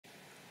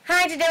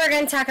Hi, today we're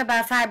going to talk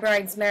about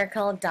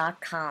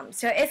fibroidsmiracle.com.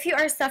 So if you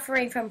are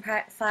suffering from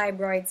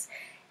fibroids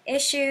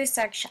issues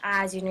such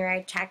as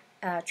urinary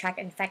tract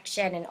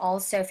infection and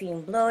also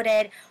feeling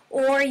bloated,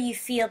 or you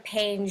feel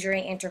pain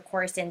during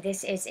intercourse, then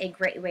this is a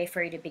great way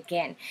for you to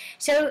begin.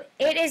 So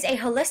it is a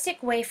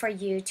holistic way for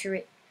you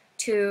to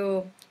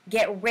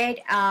get rid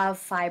of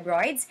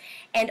fibroids,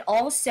 and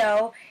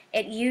also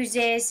it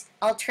uses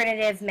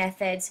alternative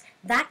methods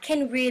that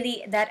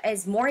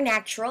is more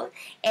natural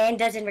and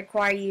doesn't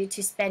require you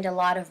to spend a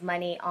lot of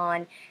money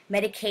on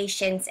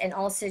medications and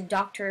also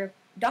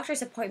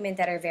doctor's appointment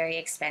that are very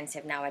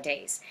expensive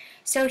nowadays.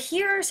 So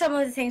here are some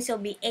of the things you'll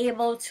be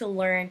able to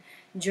learn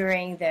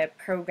during the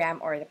program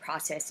or the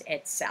process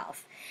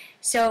itself.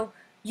 So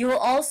you will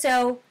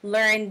also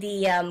learn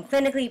the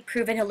clinically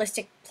proven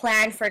holistic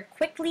plan for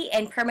quickly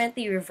and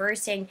permanently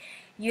reversing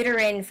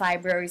uterine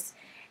fibroids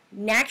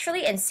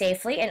naturally and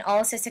safely, and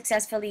also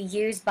successfully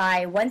used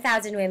by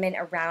 1,000 women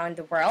around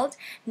the world.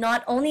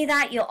 Not only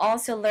that, you'll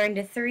also learn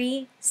the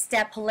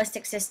 3-step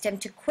holistic system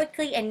to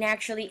quickly and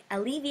naturally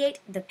alleviate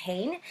the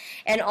pain,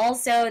 and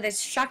also the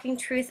shocking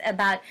truth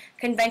about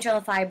conventional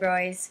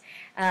fibroids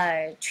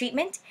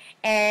treatment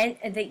and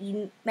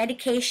the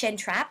medication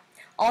trap.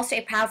 Also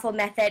a powerful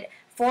method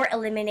for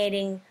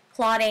eliminating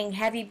clotting,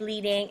 heavy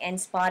bleeding, and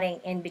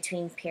spotting in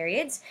between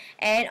periods,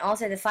 and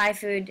also the 5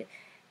 food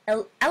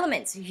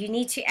elements you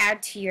need to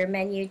add to your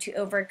menu to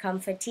overcome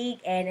fatigue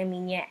and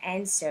anemia,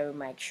 and so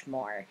much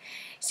more.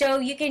 So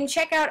you can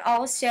check out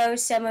also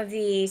some of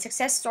the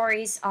success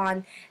stories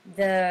on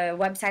the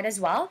website as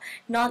well.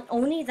 Not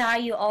only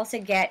that, you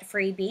also get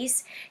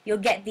freebies. You'll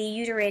get the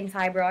uterine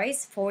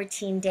fibroids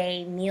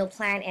 14-day meal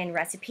plan and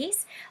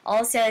recipes.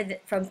 Also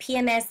from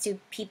PMS to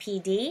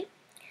PPD,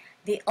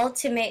 the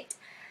ultimate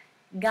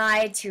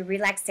guide to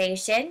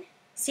relaxation,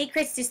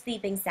 secrets to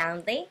sleeping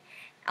soundly,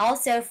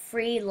 also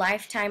free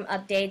lifetime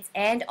updates,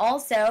 and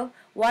also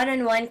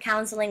one-on-one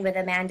counseling with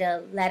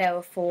Amanda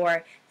Leto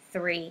for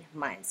 3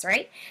 months,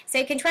 right? So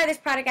you can try this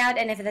product out,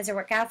 and if it doesn't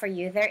work out for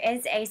you, there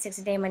is a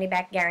 60-day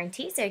money-back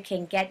guarantee, so you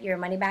can get your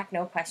money back,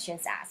 no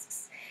questions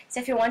asked. So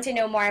if you want to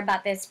know more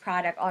about this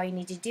product, all you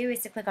need to do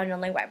is to click on the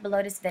link right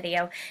below this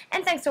video.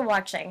 And thanks for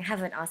watching.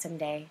 Have an awesome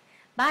day.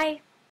 Bye!